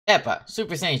Epa,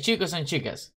 Super Saiyan chicos and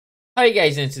chicas. How are you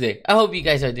guys doing today? I hope you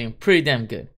guys are doing pretty damn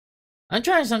good. I'm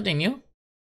trying something new.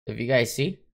 If you guys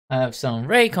see, I have some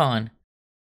Raycon.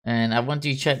 And I want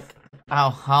to check out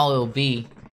how it'll be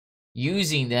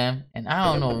using them. And I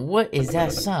don't know, what is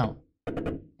that sound?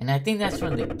 And I think that's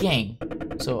from the game.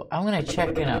 So I'm gonna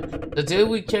check it out. So today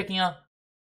we're checking out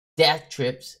Death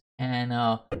Trips. And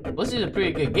this is a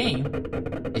pretty good game.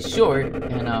 It's short,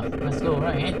 and let's go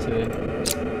right into it.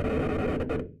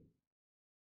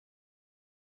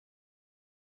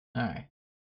 Alright.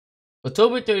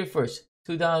 October 31st,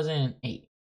 2008.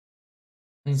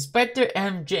 Inspector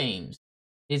M. James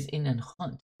is in a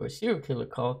hunt for a serial killer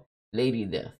called Lady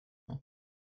Death. Oh,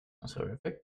 that's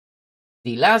horrific.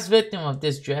 The last victim of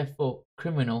this dreadful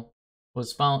criminal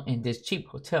was found in this cheap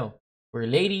hotel where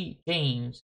Lady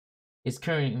James is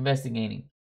currently investigating.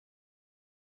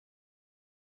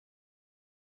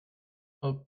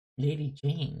 Oh, Lady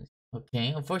James.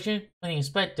 Okay. Unfortunately for the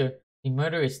inspector, the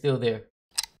murder is still there.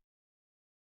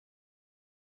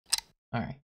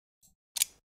 Alright.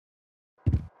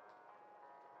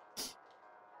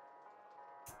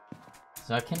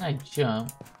 So I cannot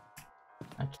jump.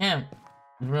 I can't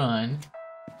run.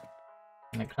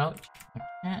 Can I crouch? I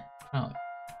can't crouch.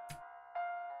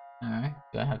 Alright.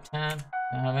 Do I have tab?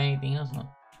 Do I have anything else on?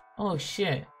 Oh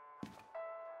shit.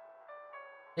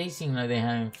 They seem like they're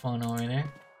having fun over there.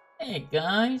 Hey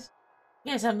guys.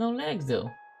 You guys have no legs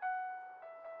though.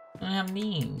 You don't have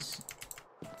knees.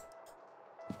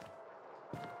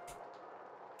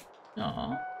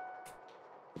 Aww.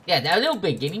 Yeah, that little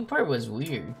beginning part was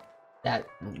weird. That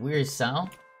weird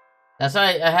sound. That's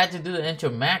why I had to do the intro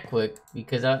mad quick,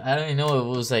 because I didn't know it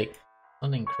was like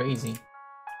something crazy.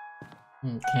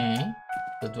 Okay.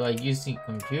 So do I use the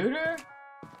computer?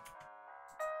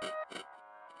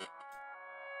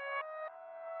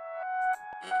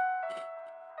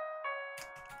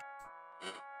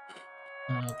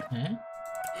 Okay.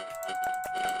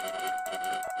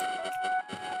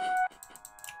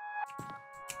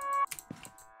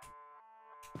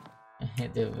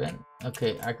 Hit the vent.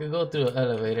 Okay, I could go through the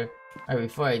elevator. Alright,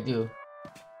 before I do,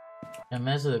 I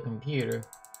mess with the computer.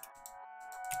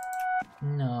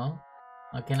 No.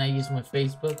 Can I use my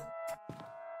Facebook?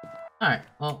 Alright,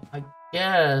 well, I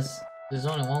guess there's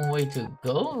only one way to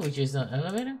go, which is the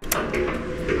elevator.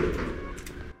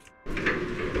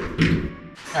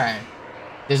 Alright.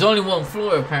 There's only one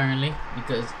floor apparently,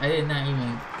 because I did not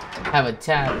even have a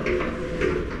tab.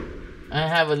 I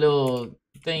have a little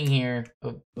thing here,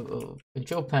 a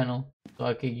control panel, so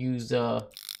I could use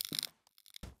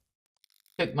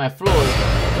pick my floor.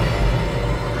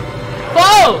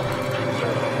 Whoa!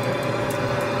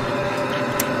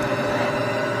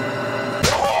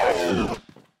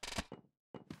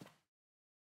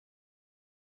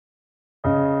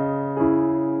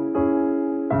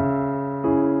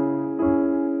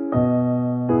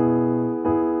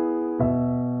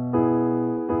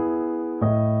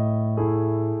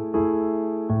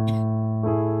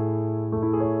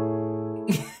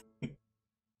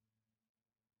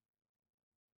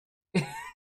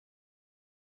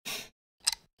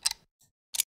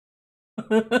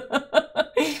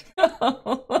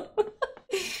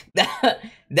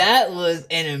 that was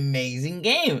an amazing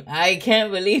game. I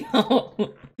can't believe how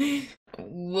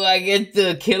I get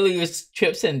to kill your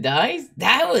trips and dies.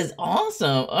 That was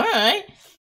awesome. All right,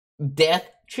 Death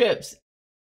Trips.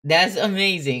 That's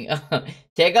amazing.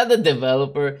 Check out the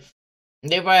developer.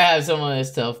 They probably have some of the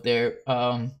stuff there.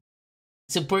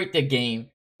 Support the game.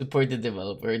 Support the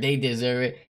developer. They deserve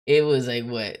it. It was like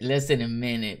what, less than a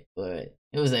minute, but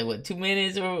it was like what, 2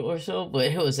 minutes or so, but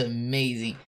it was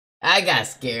amazing. I got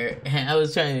scared and I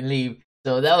was trying to leave,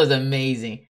 so that was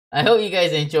amazing. I hope you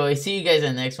guys enjoy. See you guys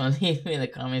in the next one. Leave me in the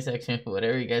comment section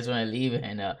whatever you guys want to leave,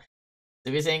 and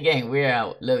Super Saiyan Gang, we're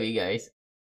out. Love you guys.